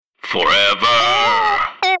Forever.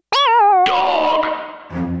 Dog.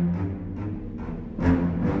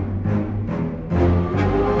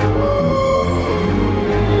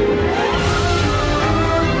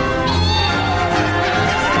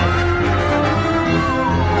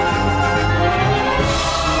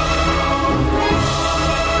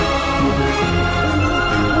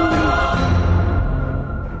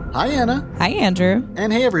 Hi, Anna. Hi, Andrew.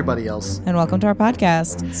 And hey, everybody else. And welcome to our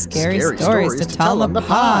podcast, Scary Stories to Tell on the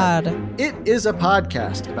Pod. It is a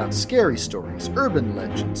podcast about scary stories, urban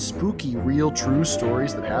legends, spooky, real, true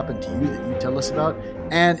stories that happen to you that you tell us about.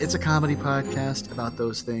 And it's a comedy podcast about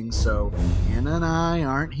those things. So Anna and I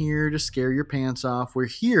aren't here to scare your pants off. We're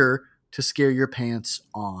here to scare your pants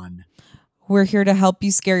on. We're here to help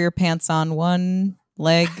you scare your pants on one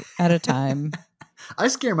leg at a time. I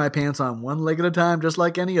scare my pants on one leg at a time, just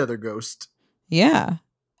like any other ghost. Yeah.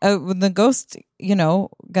 The ghost,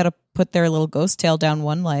 got to put their little ghost tail down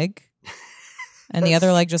one leg and the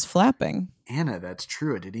other leg just flapping. Anna, that's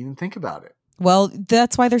true. I didn't even think about it. Well,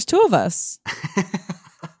 that's why there's two of us.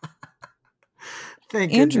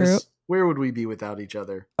 Thank Andrew, goodness. Where would we be without each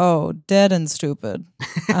other? Oh, dead and stupid.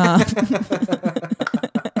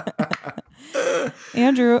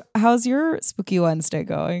 Andrew, how's your Spooky Wednesday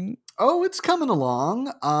going? Oh, it's coming along.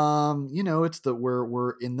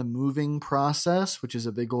 We're in the moving process, which is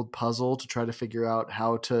a big old puzzle to try to figure out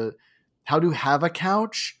how to have a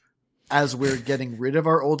couch as we're getting rid of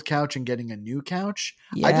our old couch and getting a new couch.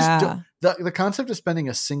 Yeah. I just don't, the concept of spending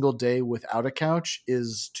a single day without a couch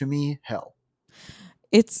is, to me, hell.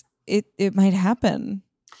 It might happen.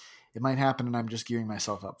 It might happen, and I'm just gearing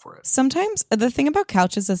myself up for it. Sometimes the thing about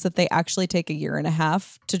couches is that they actually take a year and a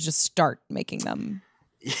half to just start making them.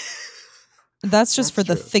 That's just for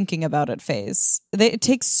the thinking about it phase. It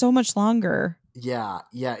takes so much longer. Yeah.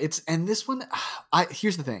 And this one,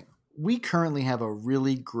 here's the thing. We currently have a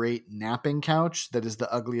really great napping couch that is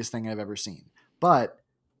the ugliest thing I've ever seen. But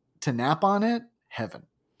to nap on it, heaven.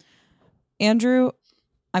 Andrew,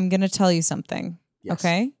 I'm going to tell you something. Yes.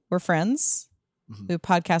 Okay? We're friends. Mm-hmm. We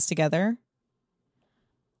podcast together.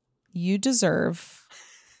 You deserve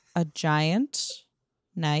a giant,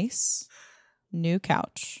 nice, new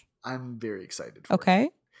couch. I'm very excited for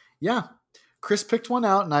it. Yeah. Chris picked one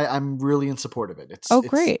out, and I'm really in support of it.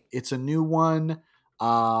 Great. It's a new one.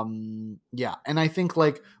 Yeah. And I think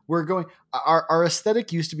we're going, our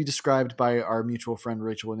aesthetic used to be described by our mutual friend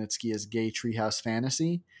Rachel Winitsky as gay treehouse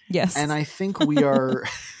fantasy. Yes. And I think we are,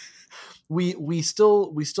 we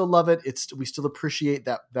still love it. We still appreciate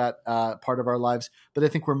that part of our lives, but I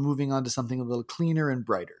think we're moving on to something a little cleaner and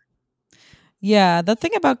brighter. Yeah, the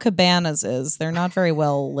thing about cabanas is they're not very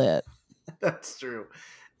well lit. That's true.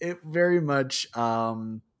 It very much,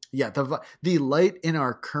 the light in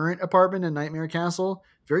our current apartment in Nightmare Castle,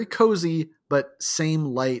 very cozy, but same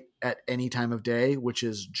light at any time of day, which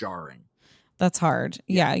is jarring. That's hard.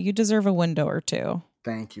 Yeah, you deserve a window or two.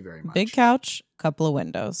 Thank you very much. Big couch, couple of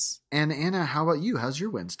windows. And Anna, how about you? How's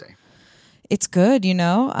your Wednesday? It's good,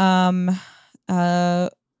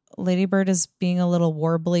 Ladybird is being a little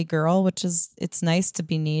warbly girl, it's nice to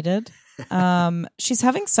be needed. She's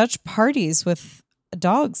having such parties with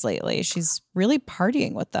dogs lately. She's really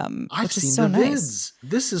partying with them. I've seen so the nice. vids.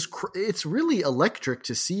 This is it's really electric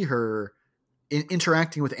to see her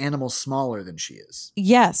interacting with animals smaller than she is.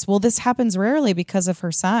 Yes. Well, this happens rarely because of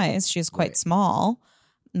her size. She's quite small.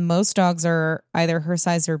 Most dogs are either her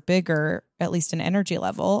size or bigger, at least in energy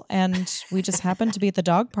level. And we just happened to be at the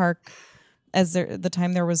dog park the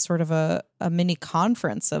time there was sort of a mini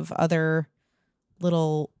conference of other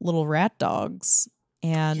little rat dogs,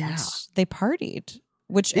 and they partied.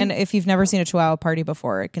 And if you've never seen a Chihuahua party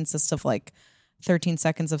before, it consists of 13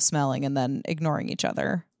 seconds of smelling and then ignoring each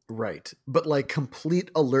other. Right, but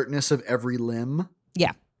complete alertness of every limb.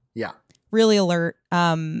 Yeah, really alert.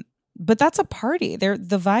 But that's a party.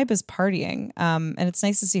 The vibe is partying, and it's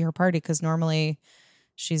nice to see her party because normally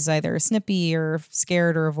she's either snippy or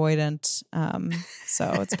scared or avoidant.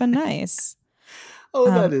 So it's been nice.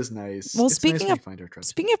 That is nice. Well, speaking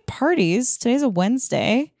of parties, today's a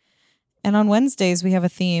Wednesday. And on Wednesdays, we have a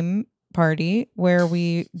theme party where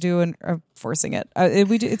we do forcing it.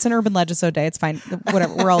 It's an urban Legisode day. It's fine.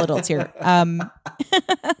 Whatever. We're all adults here. And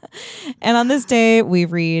on this day, we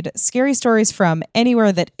read scary stories from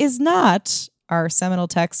anywhere that is not our seminal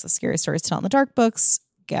text, Scary Stories to Tell in the Dark books,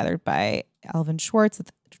 gathered by Alvin Schwartz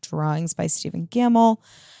with drawings by Stephen Gamble.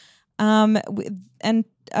 One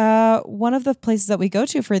of the places that we go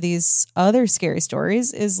to for these other scary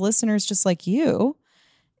stories is listeners just like you.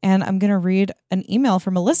 And I'm going to read an email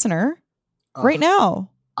from a listener right now.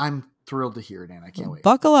 I'm thrilled to hear it, Anne. I can't wait.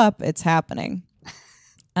 Buckle up. It's happening.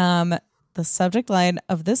 The subject line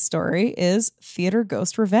of this story is Theater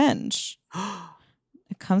Ghost Revenge.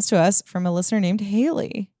 It comes to us from a listener named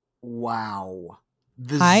Haley. Wow.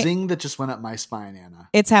 The Hi. zing that just went up my spine, Anna.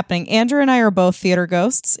 It's happening. Andrew and I are both theater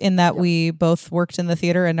ghosts in that we both worked in the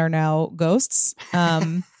theater and are now ghosts.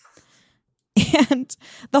 And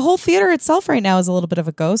the whole theater itself right now is a little bit of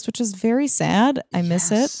a ghost, which is very sad. I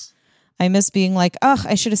miss it. I miss being like, ugh,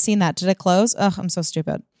 I should have seen that. Did it close? Ugh, I'm so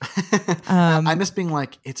stupid. I miss being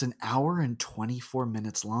like, it's an hour and 24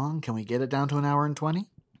 minutes long. Can we get it down to an hour and 20?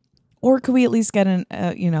 Or could we at least get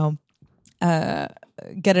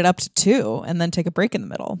get it up to 2 and then take a break in the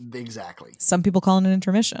middle? Exactly. Some people call it an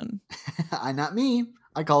intermission. Not me.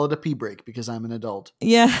 I call it a pee break because I'm an adult.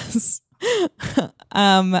 Yes.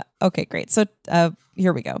 Okay, great. So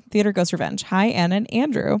here we go. Theater Ghost Revenge. Hi, Anna and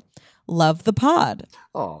Andrew. Love the pod.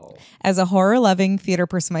 Oh. As a horror-loving theater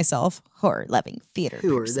person myself, Your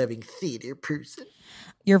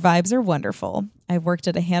vibes are wonderful. I've worked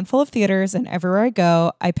at a handful of theaters, and everywhere I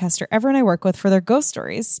go, I pester everyone I work with for their ghost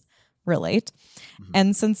stories. Relate. Mm-hmm.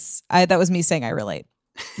 And since that was me saying I relate.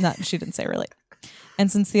 She didn't say relate.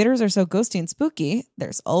 And since theaters are so ghosty and spooky,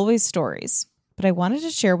 there's always stories. But I wanted to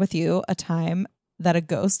share with you a time that a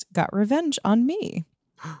ghost got revenge on me.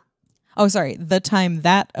 Oh, sorry. The time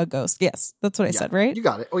that a ghost. Yes, that's what I said, right? You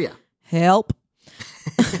got it. Oh, yeah. Help.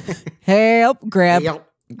 Help. Grab. Help.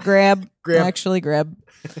 Grab. Actually, grab.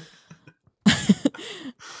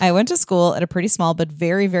 I went to school at a pretty small but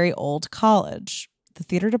very, very old college. The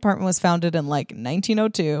theater department was founded in like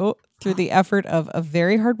 1902 through the effort of a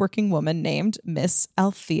very hardworking woman named Miss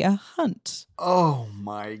Althea Hunt. Oh,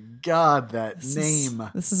 my God, name.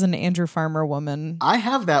 This is an Andrew Farmer woman. I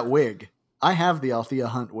have that wig. I have the Althea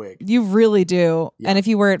Hunt wig. You really do. Yeah. And if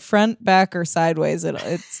you wear it front, back, or sideways,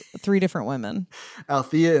 it's 3 different women.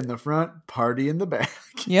 Althea in the front, Party in the back.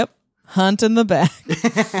 Yep. Hunt in the back.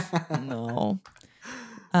 No.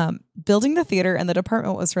 Building the theater and the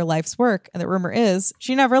department was her life's work, and the rumor is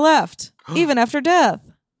she never left, even after death.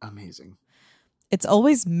 Amazing. It's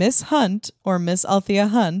always Miss Hunt or Miss Althea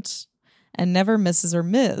Hunt, and never Mrs. or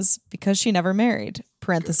Ms. because she never married.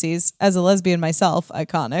 Parentheses, as a lesbian myself,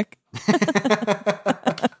 iconic.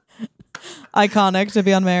 Iconic to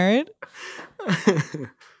be unmarried.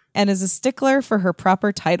 And is a stickler for her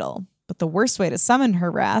proper title. But the worst way to summon her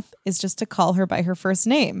wrath is just to call her by her first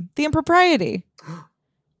name. The impropriety.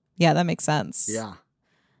 Yeah, that makes sense. Yeah.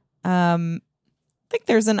 I think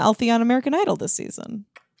there's an Althea on American Idol this season.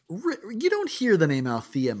 You don't hear the name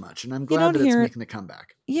Althea much, and I'm glad that it's making a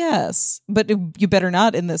comeback. Yes, but you better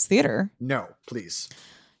not in this theater. No, please.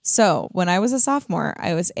 So when I was a sophomore,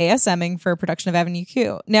 I was ASMing for a production of Avenue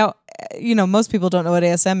Q. Now, most people don't know what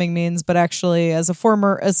ASMing means, but actually, as a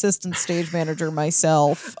former assistant stage manager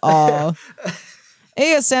myself,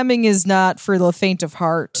 ASMing is not for the faint of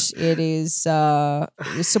heart. It is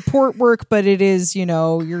support work, but it is,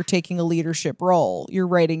 you're taking a leadership role. You're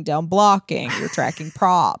writing down blocking. You're tracking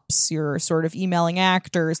props. You're sort of emailing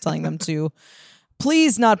actors, telling them to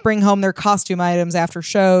please not bring home their costume items after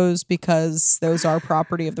shows because those are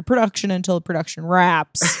property of the production until the production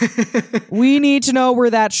wraps. We need to know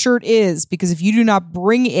where that shirt is because if you do not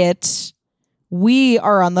bring it, we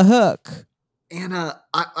are on the hook. Anna,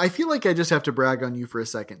 I feel like I just have to brag on you for a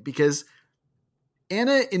second because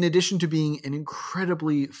Anna, in addition to being an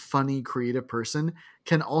incredibly funny, creative person,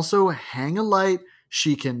 can also hang a light.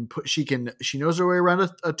 She knows her way around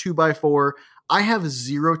a 2x4. I have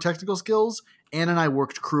 0 technical skills. Anna and I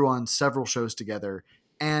worked crew on several shows together.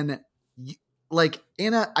 And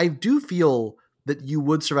Anna, I do feel that you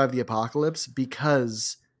would survive the apocalypse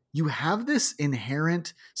because you have this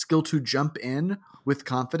inherent skill to jump in with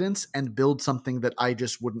confidence and build something that I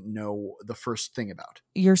just wouldn't know the first thing about.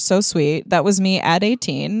 You're so sweet. That was me at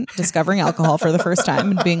 18 discovering alcohol for the first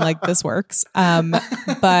time and being like, this works.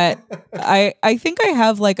 But I think I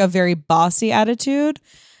have like a very bossy attitude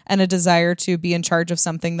and a desire to be in charge of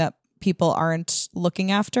something that people aren't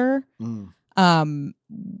looking after. I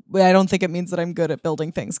don't think it means that I'm good at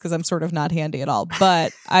building things because I'm sort of not handy at all.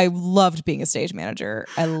 But I loved being a stage manager.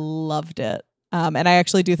 I loved it. And I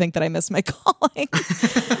actually do think that I missed my calling.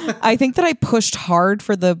 I think that I pushed hard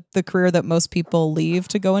for the career that most people leave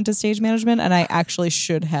to go into stage management. And I actually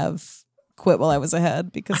should have quit while I was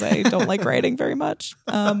ahead because I don't like writing very much.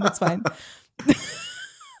 It's fine.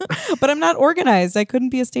 But I'm not organized. I couldn't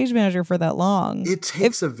be a stage manager for that long. It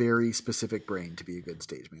takes a very specific brain to be a good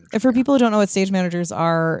stage manager. For people who don't know what stage managers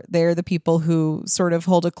are, they're the people who sort of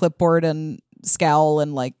hold a clipboard and scowl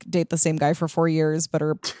and like date the same guy for 4 years, but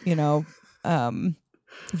are,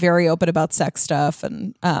 very open about sex stuff.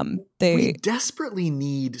 And we desperately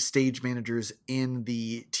need stage managers in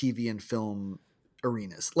the TV and film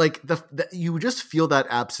arenas. Like you just feel that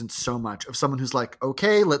absence so much of someone who's like,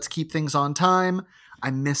 okay, let's keep things on time.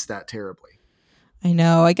 I miss that terribly. I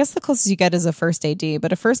know. I guess the closest you get is a first AD,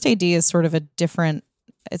 but a first AD is sort of a different,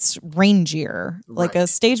 it's rangier. Like a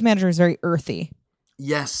stage manager is very earthy.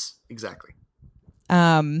 Yes, exactly.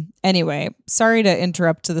 Anyway, sorry to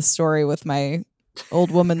interrupt to the story with my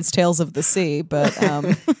old woman's tales of the sea, but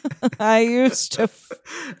I used to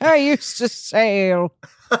sail.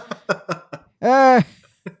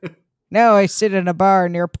 Now I sit in a bar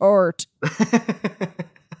near port.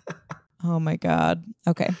 Oh my God.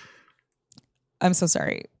 Okay. I'm so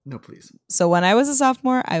sorry. No, please. So when I was a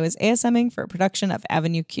sophomore, I was ASMing for a production of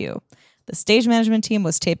Avenue Q. The stage management team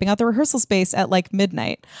was taping out the rehearsal space at like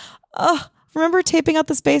midnight. Remember taping out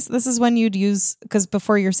the space? This is when you'd use, because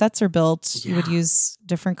before your sets are built, you would use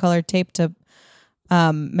different colored tape to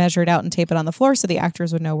measure it out and tape it on the floor so the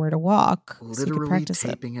actors would know where to walk. Literally so you could practice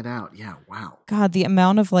taping it out. Yeah, wow. God, the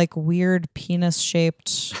amount of like weird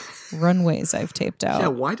penis-shaped runways I've taped out. Yeah,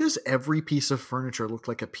 why does every piece of furniture look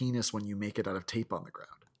like a penis when you make it out of tape on the ground?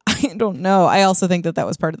 I don't know. I also think that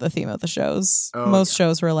was part of the theme of the shows. Most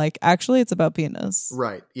shows were like, actually, it's about penis.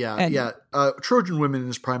 Right. Yeah. Trojan Women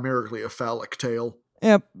is primarily a phallic tale.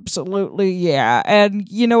 Absolutely. Yeah. And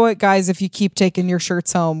you know what, guys? If you keep taking your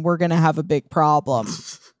shirts home, we're going to have a big problem.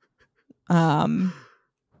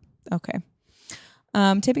 Okay.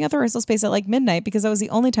 Taping out the rehearsal space at like midnight because that was the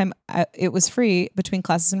only time it was free between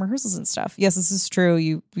classes and rehearsals and stuff. Yes, this is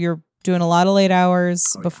true. You're doing a lot of late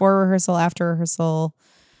hours before rehearsal, after rehearsal,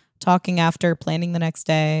 talking after, planning the next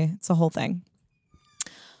day. It's a whole thing.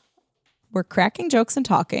 We're cracking jokes and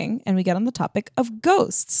talking, and we get on the topic of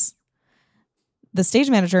ghosts. The stage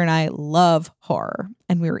manager and I love horror,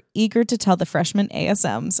 and we were eager to tell the freshman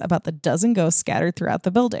ASMs about the dozen ghosts scattered throughout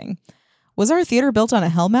the building. Was our theater built on a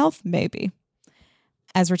hellmouth? Maybe.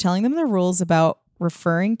 As we're telling them the rules about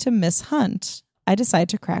referring to Miss Hunt, I decide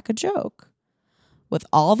to crack a joke. With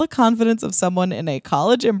all the confidence of someone in a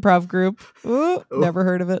college improv group, never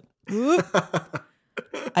heard of it,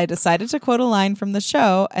 I decided to quote a line from the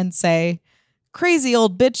show and say, "Crazy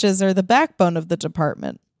old bitches are the backbone of the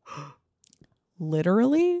department."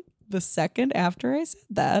 Literally, the second after I said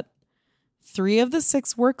that, 3 of the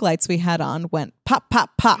 6 work lights we had on went pop,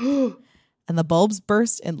 pop, pop, and the bulbs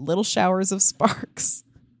burst in little showers of sparks.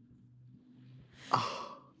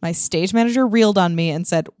 My stage manager reeled on me and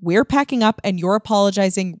said, "We're packing up and you're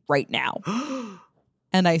apologizing right now."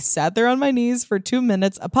 And I sat there on my knees for 2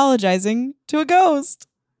 minutes apologizing to a ghost.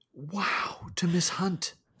 Wow. To Miss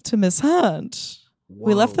Hunt. To Miss Hunt. Whoa.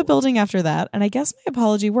 We left the building after that, and I guess my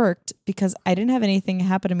apology worked because I didn't have anything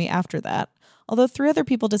happen to me after that. Although 3 other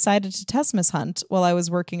people decided to test Miss Hunt while I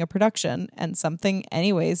was working a production, and something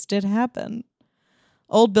anyways did happen.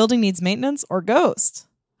 Old building needs maintenance or ghost?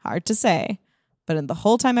 Hard to say. But in the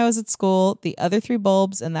whole time I was at school, the other 3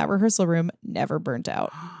 bulbs in that rehearsal room never burnt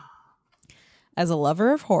out. As a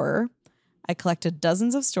lover of horror, I collected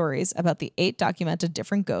dozens of stories about the 8 documented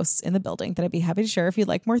different ghosts in the building that I'd be happy to share if you'd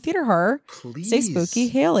like more theater horror. Please. Stay spooky,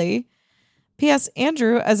 Haley. P.S.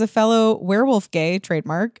 Andrew, as a fellow werewolf gay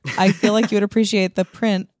trademark, I feel like you would appreciate the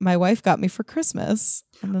print my wife got me for Christmas.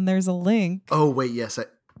 And then there's a link. Oh, wait, yes.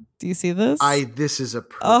 Do you see this? This is a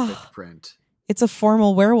perfect print. It's a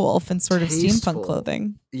formal werewolf in sort of Tasteful. steampunk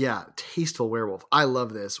clothing. Yeah, tasteful werewolf. I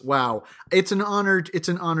love this. Wow. It's an honor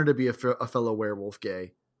to be a fellow werewolf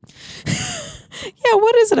gay. Yeah,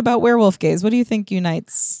 what is it about werewolf gays? What do you think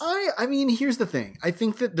unites? I mean, here's the thing. I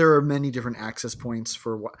think that there are many different access points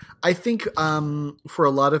for what I think for a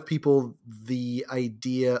lot of people, the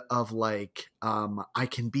idea of like I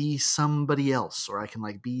can be somebody else or I can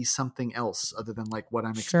like be something else other than like what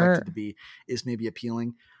I'm expected to be is maybe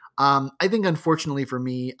appealing. I think unfortunately for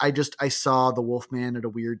me, I saw the Wolfman at a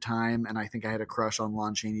weird time and I think I had a crush on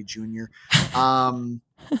Lon Chaney Jr.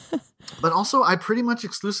 But also I pretty much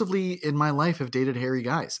exclusively in my life have dated hairy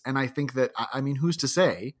guys. And I think that, I mean, who's to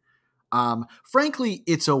say, frankly,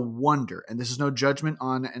 it's a wonder, and this is no judgment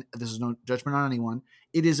on anyone.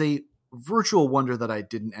 It is a virtual wonder that I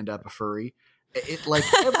didn't end up a furry. It like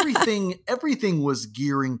everything was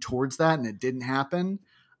gearing towards that and it didn't happen.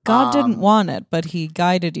 God didn't want it, but he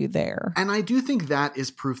guided you there. And I do think that is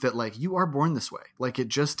proof that like you are born this way. Like it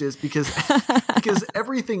just is because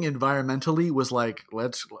everything environmentally was like,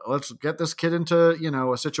 let's get this kid into,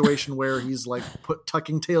 a situation where he's like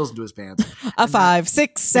tucking tails into his pants. A 5,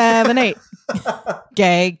 6, 7, 8.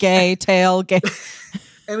 Gay, tail, gay.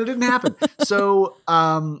 And it didn't happen. So,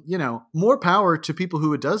 more power to people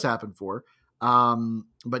who it does happen for.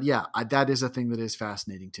 But yeah, that is a thing that is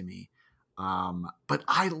fascinating to me. But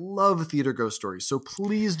I love theater ghost stories. So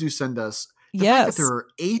please do send us the fact that there are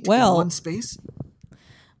 8 in one space.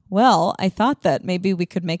 Well, I thought that maybe we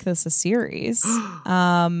could make this a series,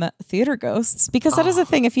 Theater Ghosts, because that is a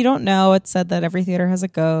thing. If you don't know, it said that every theater has a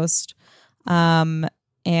ghost. And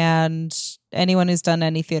anyone who's done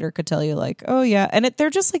any theater could tell you like, oh yeah. And they're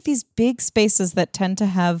just like these big spaces that tend to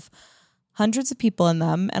have hundreds of people in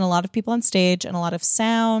them and a lot of people on stage and a lot of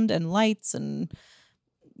sound and lights and,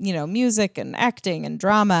 you know, music and acting and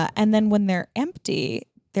drama. And then when they're empty,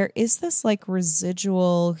 there is this like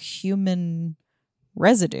residual human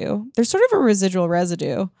residue. There's sort of a residual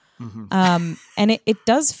residue. Mm-hmm. And it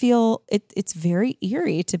does feel, it's very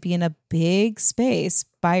eerie to be in a big space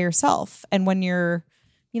by yourself. And when you're,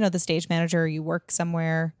 you know, the stage manager, you work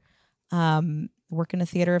somewhere, work in a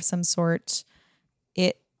theater of some sort,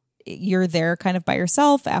 you're there kind of by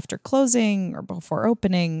yourself after closing or before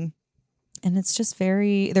opening. And it's just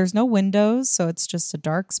there's no windows. So it's just a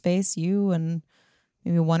dark space, you and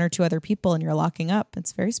maybe one or two other people, and you're locking up.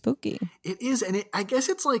 It's very spooky. It is. And I guess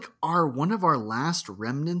it's like one of our last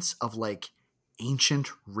remnants of like ancient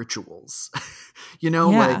rituals, you know,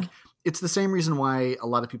 like it's the same reason why a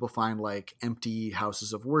lot of people find like empty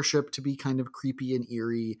houses of worship to be kind of creepy and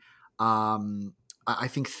eerie. I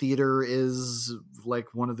think theater is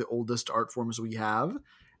like one of the oldest art forms we have.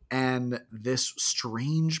 And this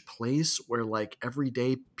strange place where like every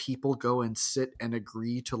day people go and sit and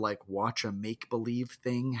agree to like watch a make-believe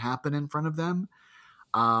thing happen in front of them.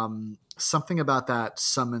 Something about that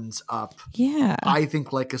summons up, I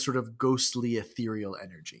think, like a sort of ghostly ethereal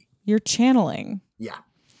energy. You're channeling. Yeah.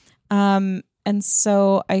 And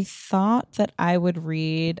so I thought that I would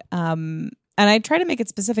read, and I try to make it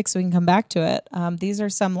specific so we can come back to it. These are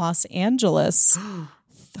some Los Angeles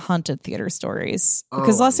haunted theater stories,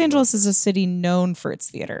 because Los Angeles is a city known for its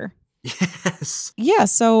theater. Yes. Yeah.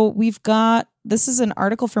 So this is an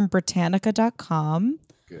article from Britannica.com.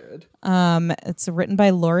 Good. It's written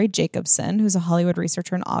by Laurie Jacobson, who's a Hollywood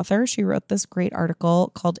researcher and author. She wrote this great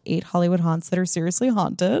article called 8 Hollywood Haunts That Are Seriously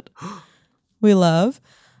Haunted. We love.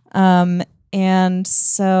 And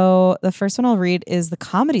so the first one I'll read is The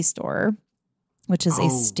Comedy Store, which is a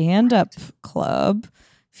stand-up club.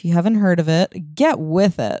 If you haven't heard of it, get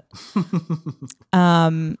with it.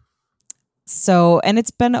 And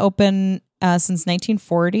it's been open since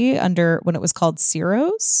 1940 when it was called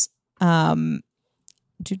Ciro's. So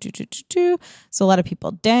a lot of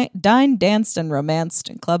people dined, danced, and romanced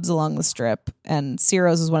in clubs along the Strip, and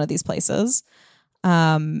Ciro's is one of these places.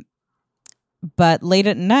 But late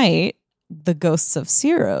at night, the ghosts of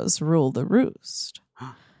Ciro's rule the roost.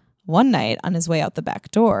 One night, on his way out the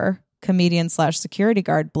back door, comedian/security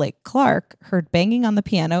guard Blake Clark heard banging on the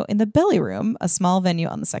piano in the Belly Room, a small venue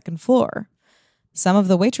on the second floor. Some of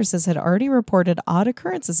the waitresses had already reported odd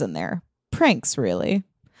occurrences in there. Pranks, really.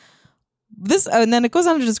 And then it goes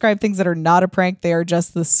on to describe things that are not a prank. They are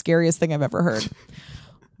just the scariest thing I've ever heard.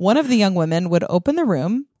 One of the young women would open the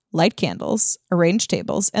room, light candles, arrange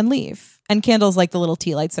tables, and leave. And candles like the little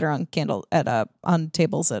tea lights that are on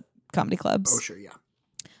tables at comedy clubs. Oh, sure, yeah.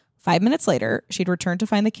 5 minutes later, she'd return to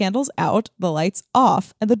find the candles out, the lights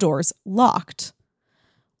off, and the doors locked.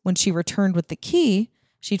 When she returned with the key,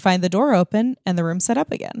 she'd find the door open and the room set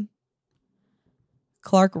up again.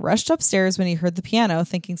 Clark rushed upstairs when he heard the piano,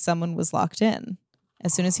 thinking someone was locked in.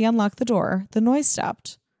 As soon as he unlocked the door, the noise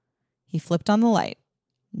stopped. He flipped on the light.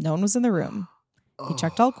 No one was in the room. He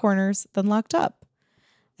checked all corners, then locked up.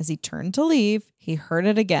 As he turned to leave, he heard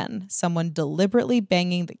it again, someone deliberately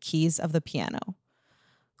banging the keys of the piano.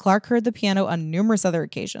 Clark heard the piano on numerous other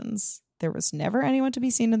occasions. There was never anyone to be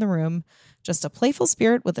seen in the room, just a playful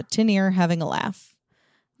spirit with a tin ear having a laugh.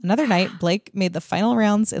 Another night, Blake made the final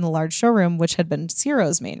rounds in the large showroom, which had been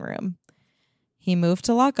Ciro's main room. He moved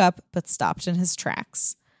to lock up, but stopped in his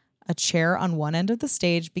tracks. A chair on one end of the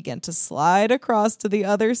stage began to slide across to the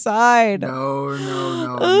other side. No.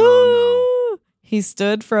 He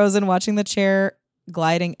stood frozen, watching the chair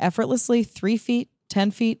gliding effortlessly 3 feet, 10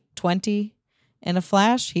 feet, 20. In a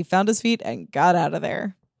flash, he found his feet and got out of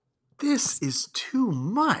there. This is too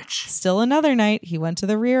much. Still another night, he went to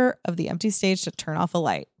the rear of the empty stage to turn off a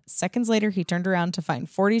light. Seconds later, he turned around to find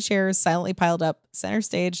 40 chairs silently piled up, center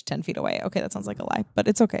stage, 10 feet away. Okay, that sounds like a lie, but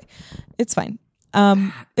it's okay. It's fine.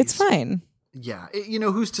 It's fine. Yeah.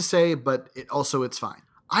 Who's to say, but it's fine.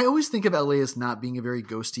 I always think of LA as not being a very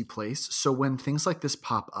ghosty place. So when things like this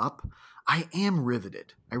pop up, I am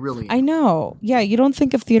riveted. I really am. I know. Yeah, you don't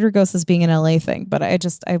think of theater ghosts as being an LA thing, but I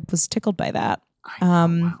was tickled by that.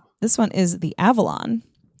 Wow. This one is the Avalon.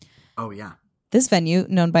 Oh, yeah. This venue,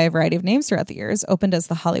 known by a variety of names throughout the years, opened as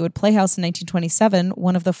the Hollywood Playhouse in 1927,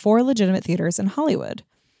 one of the 4 legitimate theaters in Hollywood.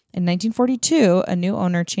 In 1942, a new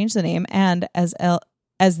owner changed the name, and as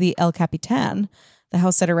the El Capitan, The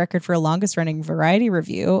house set a record for longest running variety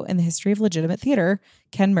review in the history of legitimate theater,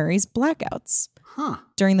 Ken Murray's Blackouts. Huh.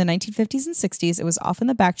 During the 1950s and 60s, it was often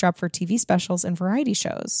the backdrop for TV specials and variety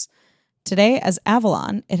shows. Today, as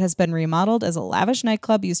Avalon, it has been remodeled as a lavish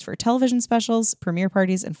nightclub used for television specials, premiere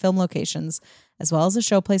parties, and film locations, as well as a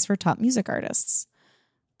showplace for top music artists.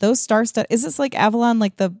 Those is this like Avalon,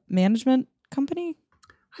 like the management company?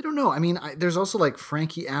 I don't know. I mean, there's also like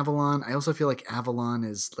Frankie Avalon. I also feel like Avalon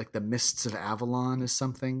is like the Mists of Avalon is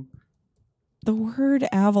something. The word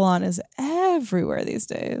Avalon is everywhere these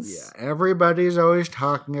days. Yeah, everybody's always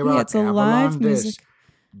talking about it's a Avalon live this, music.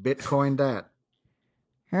 Bitcoin that.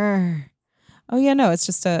 Oh yeah, no, it's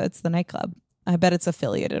just it's the nightclub. I bet it's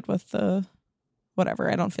affiliated with the whatever.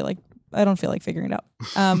 I don't feel like figuring it out.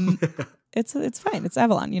 It's fine. It's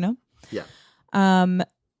Avalon, you know? Yeah.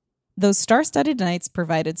 Those star-studded nights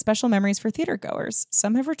provided special memories for theater goers.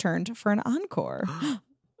 Some have returned for an encore.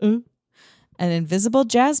 An invisible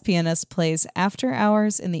jazz pianist plays after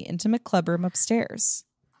hours in the intimate clubroom upstairs.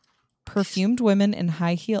 Perfumed women in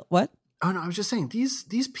high heel. What? Oh no, I was just saying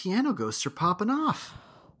these piano ghosts are popping off.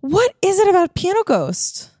 What is it about piano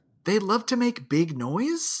ghost? They love to make big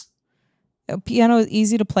noise. A piano is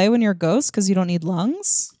easy to play when you're a ghost because you don't need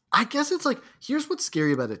lungs. I guess it's like, here's what's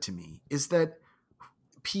scary about it to me is that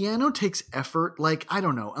piano takes effort. Like, I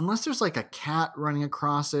don't know, unless there's like a cat running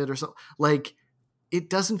across it or something, like it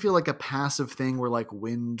doesn't feel like a passive thing where like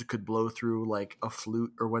wind could blow through like a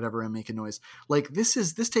flute or whatever and make a noise. Like this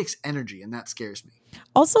takes energy and that scares me.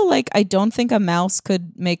 Also, like, I don't think a mouse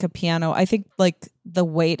could make a piano. I think like the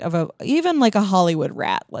weight of even like a Hollywood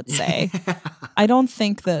rat, let's say. I don't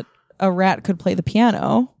think that a rat could play the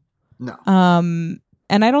piano. No.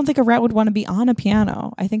 And I don't think a rat would want to be on a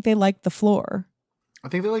piano. I think they like the floor. I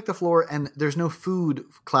think they like the floor, and there's no food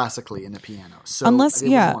classically in a piano. So unless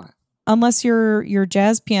want it. Unless your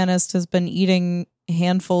jazz pianist has been eating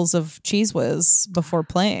handfuls of Cheese Whiz before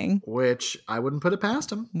playing, which I wouldn't put it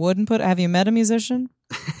past him. Have you met a musician?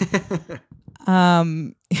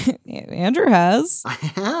 Andrew has. I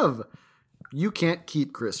have. You can't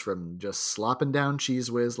keep Chris from just slopping down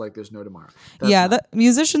Cheese Whiz like there's no tomorrow.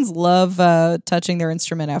 Musicians love touching their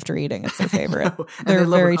instrument after eating. It's their favorite. They're they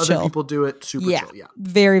love very when chill. Other people do it super chill. Yeah,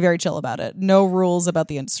 very, very chill about it. No rules about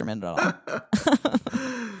the instrument at all.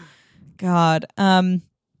 God.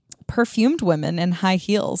 Perfumed women in high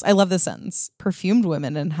heels. I love this sentence. Perfumed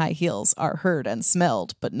women in high heels are heard and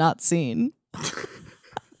smelled, but not seen.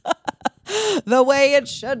 The way it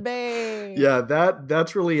should be. Yeah,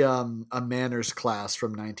 that's really a manners class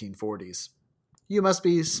from 1940s. You must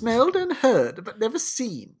be smelled and heard, but never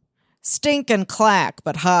seen. Stink and clack,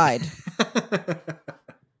 but hide.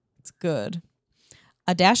 It's good.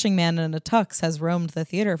 A dashing man in a tux has roamed the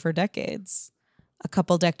theater for decades. A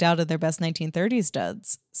couple decked out in their best 1930s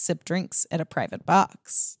duds sip drinks at a private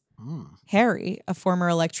box. Harry, a former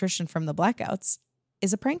electrician from the Blackouts,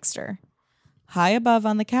 is a prankster. High above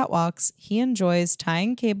on the catwalks, he enjoys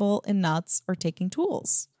tying cable in knots or taking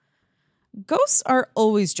tools. Ghosts are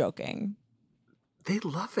always joking. They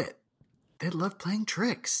love it. They love playing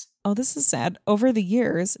tricks. Oh, this is sad. Over the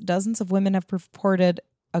years, dozens of women have reported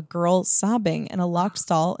a girl sobbing in a locked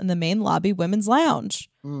stall in the main lobby women's lounge.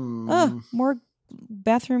 More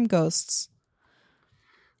bathroom ghosts.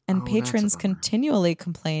 And patrons continually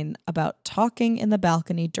complain about talking in the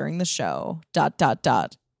balcony during the show. ...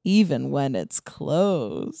 Even when it's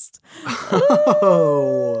closed.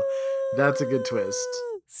 Oh, that's a good twist.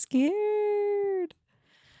 Scared.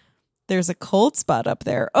 There's a cold spot up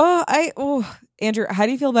there. Andrew, how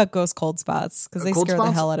do you feel about ghost cold spots? Because they scare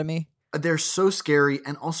the hell out of me. They're so scary.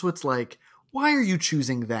 And also it's like, why are you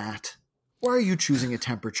choosing that? Why are you choosing a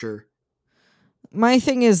temperature? My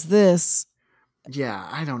thing is this. Yeah,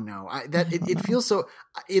 I don't know. It feels so,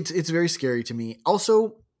 it's very scary to me.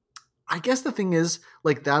 Also, I guess the thing is,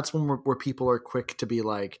 like, that's when where people are quick to be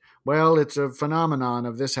like, well, it's a phenomenon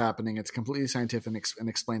of this happening. It's completely scientific and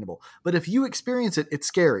explainable. But if you experience it, it's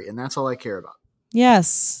scary. And that's all I care about.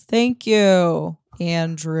 Yes. Thank you,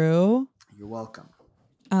 Andrew. You're welcome.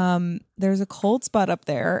 There's a cold spot up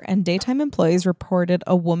there, and daytime employees reported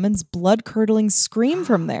a woman's blood-curdling scream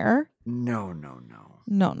from there. No.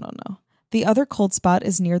 No. The other cold spot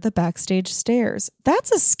is near the backstage stairs.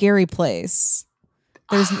 That's a scary place.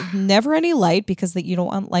 There's never any light because you don't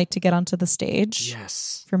want light to get onto the stage.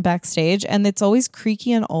 Yes. From backstage. And it's always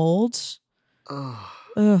creaky and old.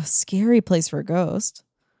 Ugh, scary place for a ghost.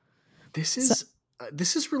 This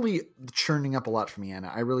is really churning up a lot for me,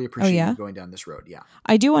 Anna. I really appreciate you going down this road. Yeah.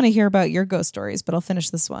 I do want to hear about your ghost stories, but I'll finish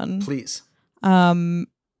this one. Please. Some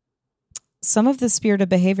of the spirited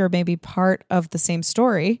behavior may be part of the same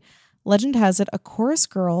story, Legend has it a chorus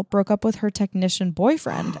girl broke up with her technician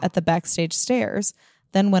boyfriend at the backstage stairs,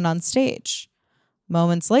 then went on stage.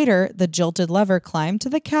 Moments later, the jilted lover climbed to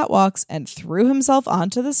the catwalks and threw himself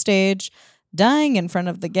onto the stage, dying in front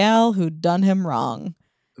of the gal who'd done him wrong.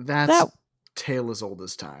 That's tale as old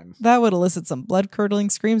as time. That would elicit some blood-curdling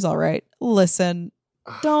screams, all right. Listen,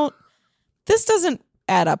 this doesn't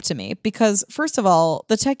add up to me because, first of all,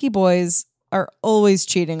 the techie boys are always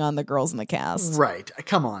cheating on the girls in the cast. Right.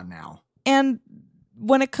 Come on now. And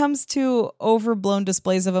when it comes to overblown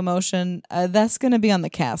displays of emotion, that's going to be on the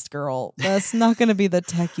cast girl. That's not going to be the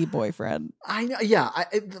techie boyfriend. I know. Yeah.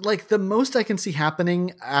 Like the most I can see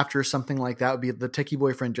happening after something like that would be the techie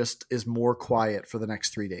boyfriend just is more quiet for the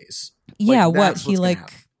next 3 days. Yeah. Like, He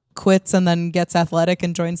quits and then gets athletic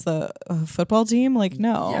and joins the football team? Like,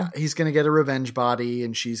 no. Yeah, he's going to get a revenge body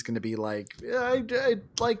and she's going to be like,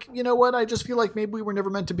 you know what? I just feel like maybe we were never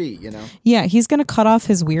meant to be, you know? Yeah, he's going to cut off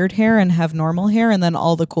his weird hair and have normal hair and then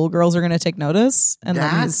all the cool girls are going to take notice and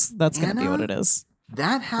that's going to be what it is.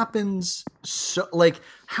 That happens so, like,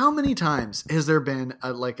 how many times has there been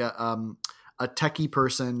a techie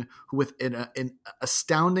person who with an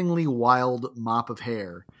astoundingly wild mop of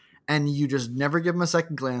hair and you just never give them a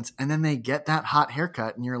second glance, and then they get that hot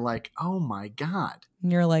haircut, and you're like, oh my God.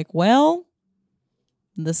 And you're like, well,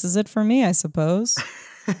 this is it for me, I suppose.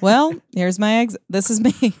 Well, here's my exit. This is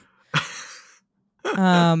me.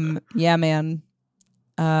 Yeah, man.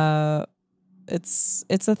 It's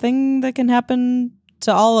a thing that can happen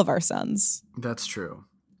to all of our sons. That's true.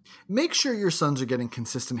 Make sure your sons are getting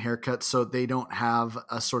consistent haircuts so they don't have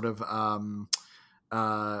a sort of,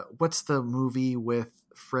 what's the movie with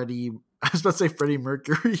Freddie? I was about to say Freddie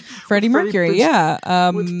Mercury. Freddie Mercury,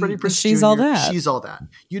 yeah. With Freddie Prinze She's Jr. All That. She's All That.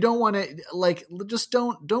 You don't want to just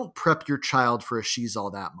don't prep your child for a She's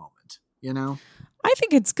All That moment. You know. I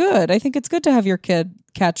think it's good. I think it's good to have your kid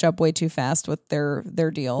catch up way too fast with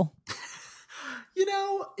their deal. You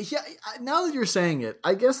know, yeah. Now that you're saying it,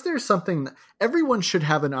 I guess there's something. Everyone should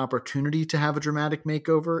have an opportunity to have a dramatic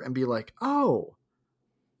makeover and be like, oh,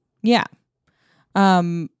 yeah.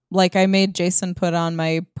 Like I made Jason put on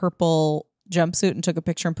my purple jumpsuit and took a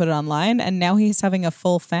picture and put it online. And now he's having a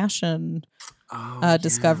full fashion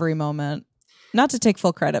discovery moment. Not to take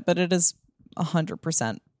full credit, but it is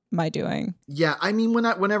 100% my doing. Yeah. I mean,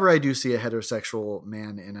 whenever I do see a heterosexual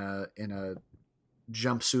man in a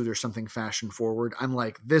jumpsuit or something fashion forward, I'm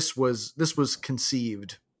like, this was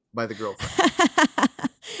conceived by the girlfriend.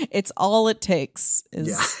 It's all it takes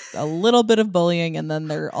is a little bit of bullying. And then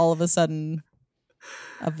they're all of a sudden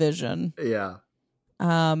a vision. Yeah.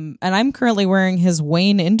 And I'm currently wearing his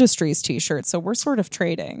Wayne Industries t-shirt, so we're sort of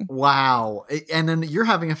trading. Wow. And then you're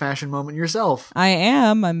having a fashion moment yourself. I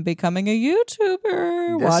am. I'm becoming a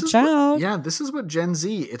YouTuber. Watch out. This is what Gen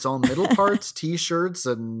Z, it's all middle parts, t-shirts,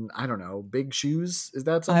 and I don't know, big shoes. Is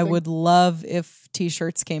that something? I would love if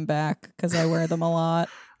t-shirts came back because I wear them a lot.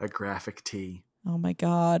 A graphic tee. Oh my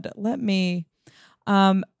God. Let me.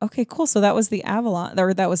 Okay, cool. So that was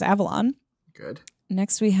Avalon. Good.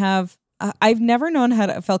 Next we have, I've never known how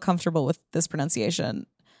to feel comfortable with this pronunciation.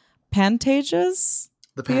 Pantages?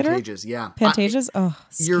 The Pantages, yeah. Pantages?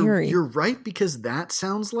 Scary. You're right, because that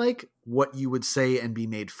sounds like what you would say and be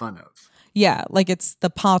made fun of. Yeah, like it's the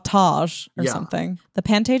Pantage or something. The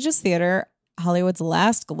Pantages Theater, Hollywood's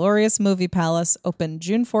last glorious movie palace, opened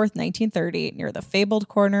June 4th, 1930, near the fabled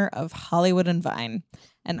corner of Hollywood and Vine.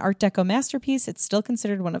 An Art Deco masterpiece, it's still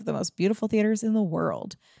considered one of the most beautiful theaters in the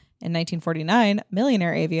world. In 1949,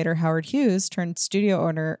 millionaire aviator Howard Hughes turned studio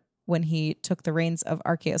owner when he took the reins of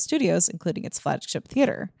RKO Studios, including its flagship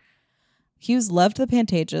theater. Hughes loved the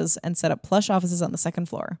Pantages and set up plush offices on the second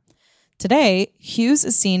floor. Today, Hughes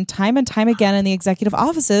is seen time and time again in the executive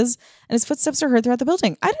offices, and his footsteps are heard throughout the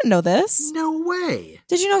building. I didn't know this. No way.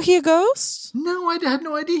 Did you know he a ghost? No, I had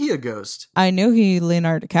no idea he a ghost. I knew he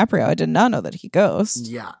Leonardo DiCaprio. I did not know that he ghost.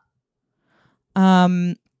 Yeah.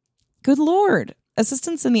 Good Lord.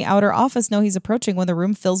 Assistants in the outer office know he's approaching when the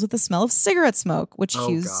room fills with the smell of cigarette smoke, which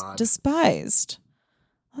Hughes despised.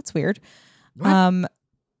 That's weird. What?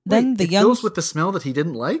 Then Wait, fills with the smell that he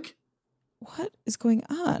didn't like? What is going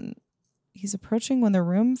on? He's approaching when the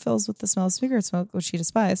room fills with the smell of cigarette smoke, which he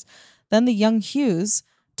despised. Then the young Hughes,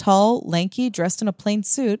 tall, lanky, dressed in a plain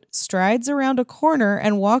suit, strides around a corner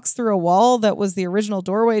and walks through a wall that was the original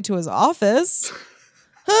doorway to his office.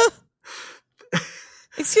 Huh?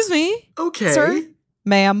 Excuse me. Okay. Sir?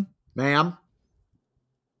 Ma'am.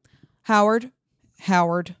 Howard.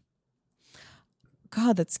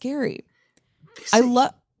 God, that's scary.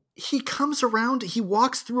 He comes around, he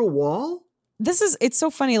walks through a wall? It's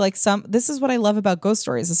so funny. Like this is what I love about ghost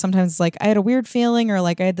stories is sometimes like I had a weird feeling or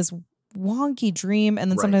like I had this wonky dream.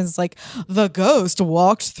 And then Right. sometimes it's like the ghost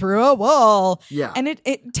walked through a wall. Yeah. And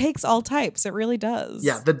it takes all types. It really does.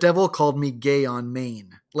 Yeah. The devil called me gay on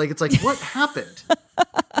Maine. Like, it's like, what happened?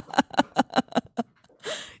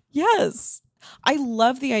 Yes. I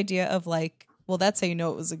love the idea of like, well, that's how you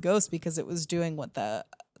know it was a ghost because it was doing what the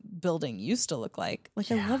building used to look like.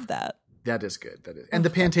 Like, I love that. That is good. That is. And the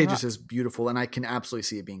Pantages is beautiful, and I can absolutely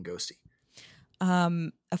see it being ghosty.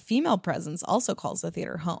 A female presence also calls the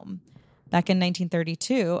theater home. Back in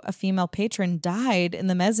 1932, a female patron died in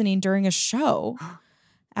the mezzanine during a show.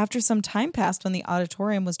 After some time passed when the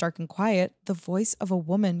auditorium was dark and quiet, the voice of a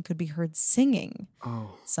woman could be heard singing.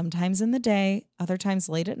 Oh. Sometimes in the day, other times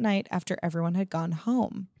late at night after everyone had gone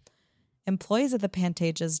home. Employees at the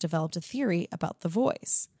Pantages developed a theory about the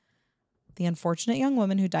voice. The unfortunate young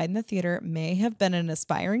woman who died in the theater may have been an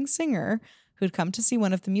aspiring singer who'd come to see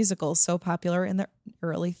one of the musicals so popular in the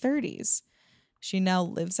early 30s. She now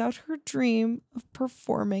lives out her dream of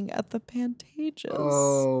performing at the Pantages.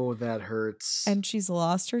 Oh, that hurts. And she's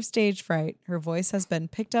lost her stage fright. Her voice has been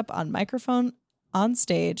picked up on microphone on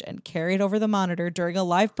stage and carried over the monitor during a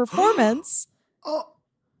live performance. Oh.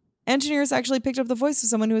 Engineers actually picked up the voice of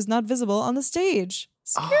someone who is not visible on the stage.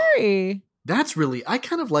 Scary. That's really, I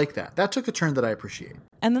kind of like that. That took a turn that I appreciate.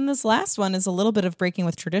 And then this last one is a little bit of breaking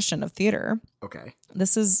with tradition of theater. Okay.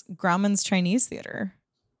 This is Grauman's Chinese theater.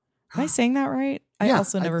 Am I saying that right? Yeah, I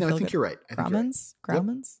also never feel I think good. you're right. Grauman's?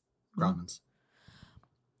 Grauman's? Grauman's.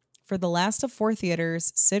 For the last of 4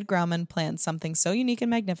 theaters, Sid Grauman planned something so unique and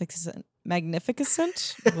magnificent.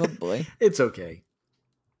 Magnificent? Oh boy. It's okay.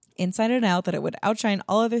 Inside and out that it would outshine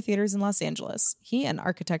all other theaters in Los Angeles. He and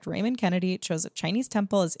architect Raymond Kennedy chose a Chinese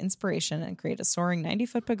temple as inspiration and created a soaring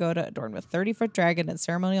 90-foot pagoda adorned with 30-foot dragon and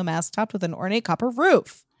ceremonial mask topped with an ornate copper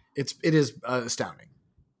roof. It is astounding.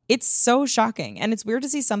 It's so shocking. And it's weird to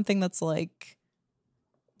see something that's like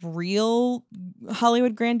real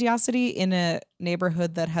Hollywood grandiosity in a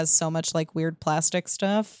neighborhood that has so much like weird plastic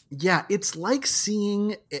stuff. Yeah, it's like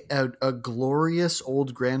seeing a glorious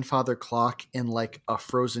old grandfather clock in like a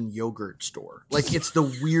frozen yogurt store. Like, it's the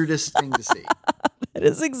weirdest thing to see. It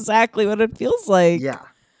is exactly what it feels like. Yeah.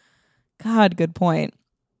 God, good point.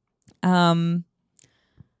 But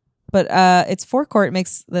its forecourt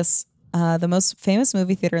makes this the most famous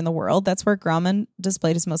movie theater in the world. That's where Grauman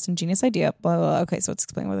displayed his most ingenious idea. Blah, blah, blah. Okay, so it's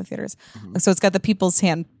explaining what the theater is. Mm-hmm. So it's got the people's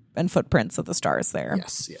hand and footprints of the stars there.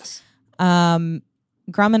 Yes.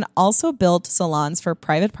 Grauman also built salons for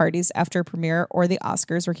private parties after a premiere or the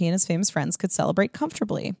Oscars where he and his famous friends could celebrate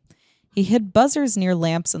comfortably. He hid buzzers near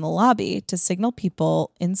lamps in the lobby to signal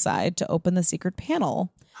people inside to open the secret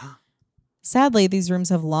panel. Sadly, these rooms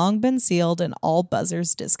have long been sealed and all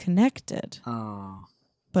buzzers disconnected. Oh.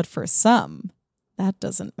 But for some, that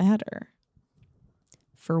doesn't matter.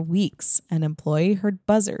 For weeks, an employee heard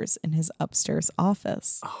buzzers in his upstairs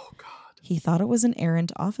office. Oh, God. He thought it was an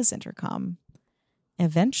errant office intercom.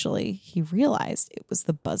 Eventually, he realized it was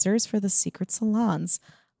the buzzers for the secret salons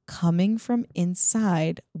coming from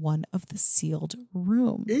inside one of the sealed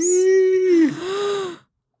rooms.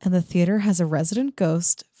 And the theater has a resident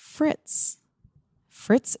ghost, Fritz.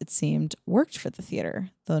 Fritz, it seemed, worked for the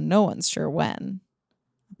theater, though no one's sure when.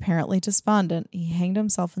 Apparently despondent, he hanged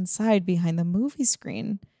himself inside behind the movie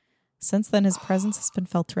screen. Since then, his presence has been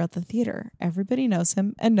felt throughout the theater. Everybody knows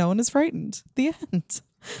him, and no one is frightened. The end.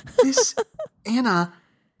 Anna,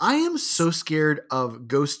 I am so scared of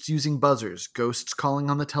ghosts using buzzers, ghosts calling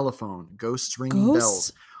on the telephone, ghosts ringing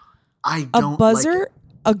bells. I don't like it.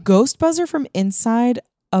 A ghost buzzer from inside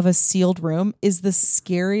of a sealed room is the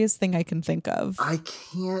scariest thing I can think of. I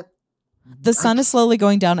can't. The sun is slowly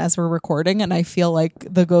going down as we're recording, and I feel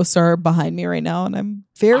like the ghosts are behind me right now, and I'm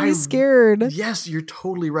very scared. Yes, you're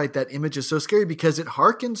totally right. That image is so scary because it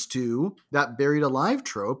harkens to that buried alive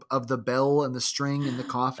trope of the bell and the string and the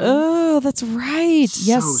coffin. Oh, that's right.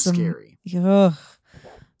 Yes. So scary.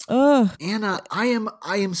 Ugh. Anna, I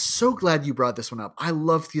am so glad you brought this one up. I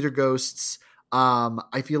love theater ghosts.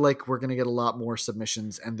 I feel like we're going to get a lot more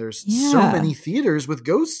submissions, and there's so many theaters with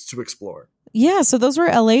ghosts to explore. Yeah, so those were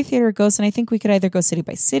LA theater ghosts, and I think we could either go city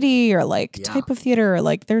by city or like type of theater, or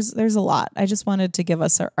like there's a lot. I just wanted to give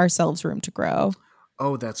us ourselves room to grow.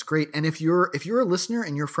 Oh, that's great. And if you're a listener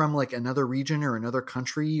and you're from like another region or another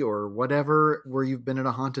country or whatever where you've been at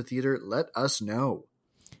a haunted theater, let us know.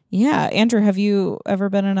 Yeah, Andrew, have you ever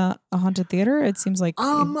been in a haunted theater? It seems like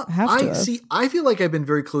you have to have. I feel like I've been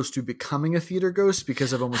very close to becoming a theater ghost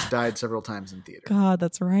because I've almost died several times in theater. God,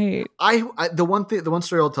 that's right. The one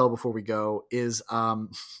story I'll tell before we go is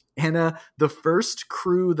Anna, the first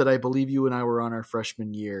crew that I believe you and I were on our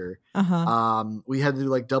freshman year. We had to do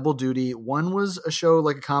like double duty. One was a show,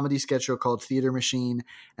 like a comedy sketch show called Theater Machine,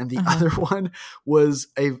 and the other one was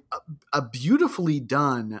a beautifully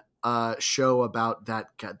done show about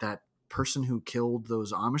that person who killed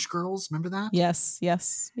those Amish girls. Remember that? Yes.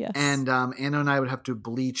 And Anna and I would have to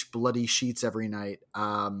bleach bloody sheets every night.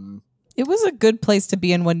 It was a good place to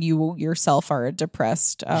be in when you yourself are a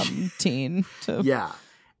depressed teen. Yeah.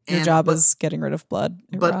 Your job is getting rid of blood.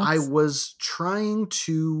 But I was trying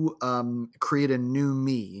to create a new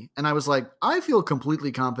me. And I was like, I feel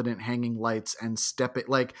completely confident hanging lights and stepping.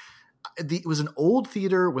 Like, it was an old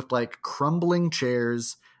theater with like crumbling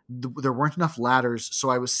chairs. There weren't enough ladders. So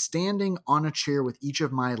I was standing on a chair with each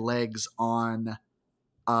of my legs on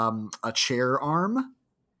a chair arm.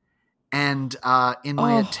 And in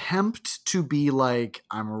my attempt to be like,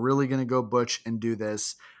 I'm really going to go butch and do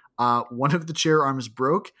this, one of the chair arms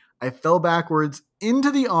broke. I fell backwards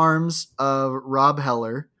into the arms of Rob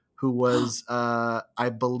Heller, who was, I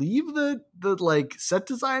believe, the like set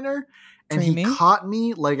designer. And Dreamy. He caught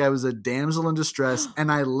me like I was a damsel in distress.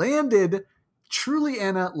 And I landed, truly,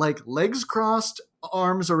 Anna, like legs crossed,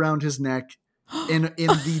 arms around his neck in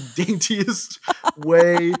the daintiest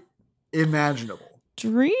way imaginable.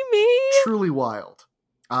 Dreamy. Truly wild.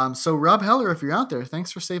 So Rob Heller, if you're out there,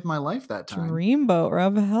 thanks for saving my life that time. Dreamboat,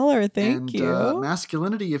 Rob Heller, thank you.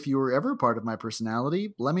 Masculinity, if you were ever part of my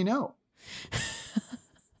personality, let me know.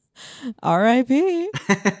 R.I.P.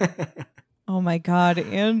 Oh my God,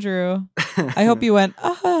 Andrew. I hope you went,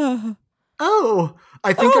 Oh,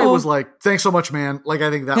 I think I was like, thanks so much, man. Like, I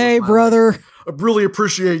think that hey, was my brother. Like, I really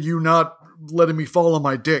appreciate you not letting me fall on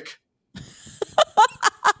my dick.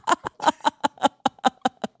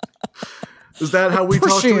 Is that how we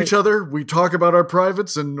talk to each other? We talk about our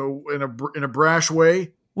privates in a brash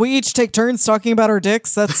way. We each take turns talking about our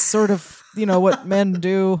dicks. That's sort of, what men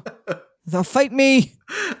do. They'll fight me.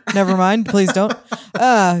 Never mind. Please don't.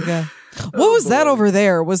 God. What was that over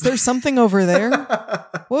there? Was there something over there?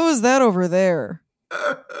 What was that over there?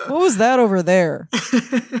 What was that over there?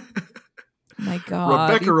 My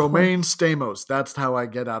God. Rebecca Romaine Stamos. That's how I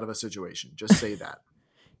get out of a situation. Just say that.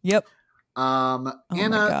 Yep. Anna,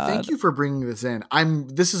 thank you for bringing this in.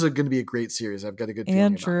 This is going to be a great series. I've got a good feeling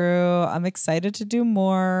Andrew, about it. I'm excited to do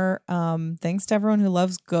more. Thanks to everyone who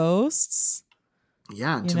loves ghosts.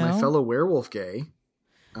 Yeah, and to my fellow werewolf gay.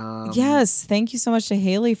 Yes, thank you so much to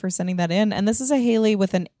Haley for sending that in. And this is a Haley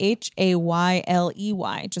with an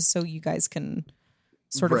Hayley, just so you guys can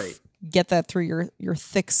sort of get that through your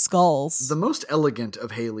thick skulls. The most elegant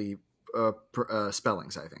of Haley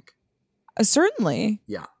spellings, I think. Certainly.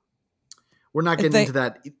 Yeah. We're not getting into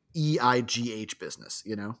that EIGH business,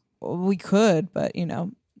 We could, but,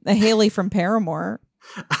 a Haley from Paramore.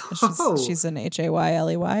 She's an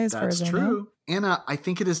Hayley as far as I know. That's true. Anna, I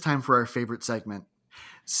think it is time for our favorite segment.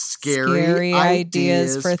 Scary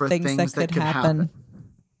ideas for things that could happen.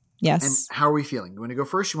 Yes. And how are we feeling? You want to go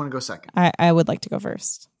first? You want to go second? I would like to go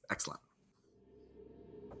first. Excellent.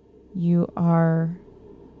 You are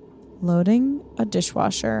loading a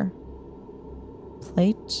dishwasher.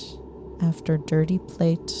 Plate after dirty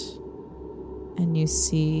plate, and you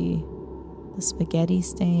see the spaghetti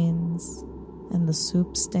stains and the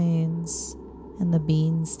soup stains and the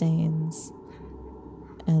bean stains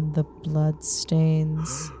and the blood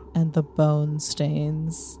stains and the bone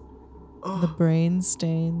stains, the brain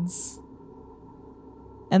stains.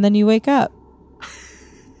 And then you wake up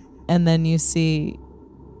and then you see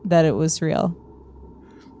that it was real.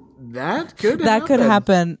 That could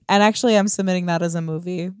happen. And actually, I'm submitting that as a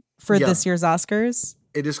movie for this year's Oscars.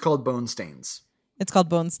 It is called Bone Stains. It's called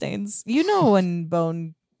Bone Stains. You know when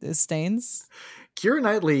bone is stains. Keira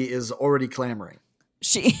Knightley is already clamoring.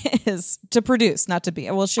 She is to produce, not to be.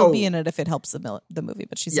 Well, she'll be in it if it helps the movie,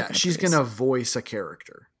 but she's she's going to voice a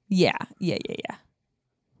character. Yeah.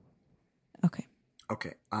 Okay.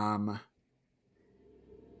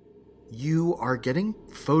 You are getting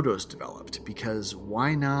photos developed because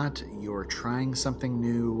why not? You're trying something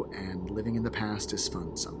new and living in the past is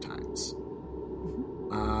fun sometimes.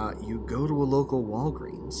 You go to a local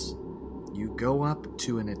Walgreens. You go up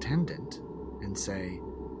to an attendant and say,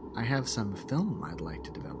 I have some film I'd like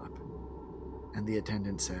to develop. And the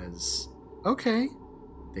attendant says, okay.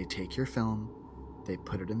 They take your film. They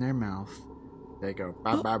put it in their mouth. They go,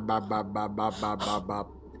 bop, bop, bop, bop, bop, bop, bop, bop,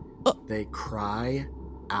 bop. They cry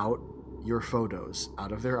out your photos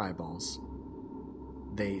out of their eyeballs.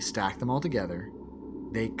 They stack them all together.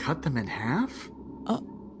 They cut them in half.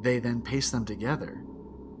 They then paste them together.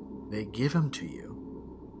 They give them to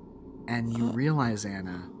you. And you realize,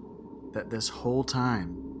 Anna, that this whole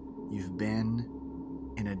time you've been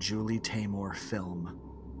in a Julie Taymor film.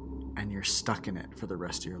 And you're stuck in it for the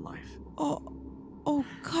rest of your life. Oh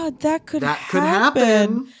God, that could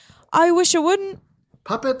happen. I wish it wouldn't.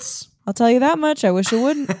 Puppets. I'll tell you that much. I wish it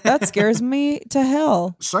wouldn't. That scares me to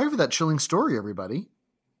hell. Sorry for that chilling story, everybody.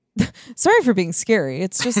 Sorry for being scary.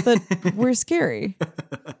 It's just that we're scary.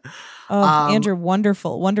 Andrew,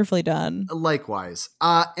 wonderfully done. Likewise.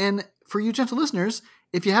 And for you gentle listeners,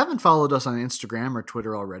 if you haven't followed us on Instagram or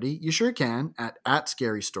Twitter already, you sure can at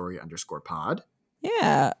 @scarystory_pod.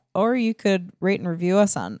 Yeah. Or you could rate and review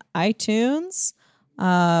us on iTunes.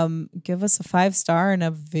 Give us a 5-star and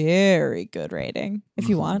a very good rating if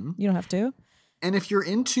you want. You don't have to. And if you're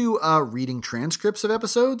into reading transcripts of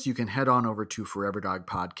episodes, you can head on over to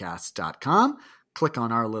foreverdogpodcasts.com, click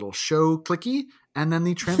on our little show clicky, and then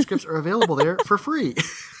the transcripts are available there for free.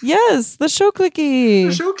 Yes, the show clicky.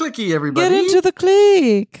 The show clicky, everybody. Get into the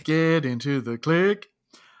click. Get into the click.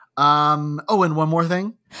 And one more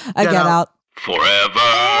thing. Get out.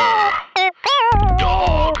 Forever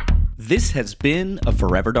Dog. This has been a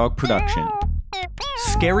Forever Dog production.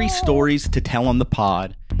 Scary Stories to Tell on the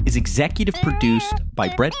Pod is executive produced by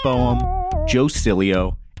Brett Boehm, Joe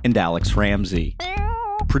Cilio, and Alex Ramsey.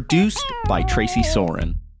 Produced by Tracy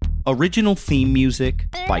Soren. Original theme music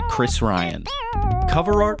by Chris Ryan.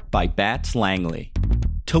 Cover art by Bats Langley.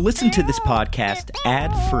 To listen to this podcast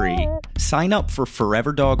ad-free, sign up for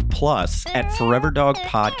Forever Dog Plus at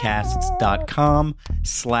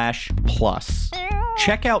foreverdogpodcasts.com/plus.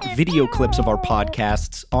 Check out video clips of our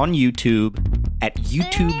podcasts on YouTube at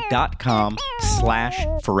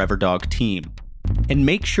youtube.com/foreverdogteam. And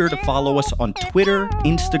make sure to follow us on Twitter,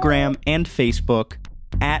 Instagram, and Facebook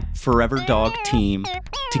at Forever Dog Team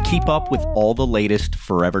to keep up with all the latest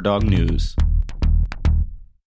Forever Dog news.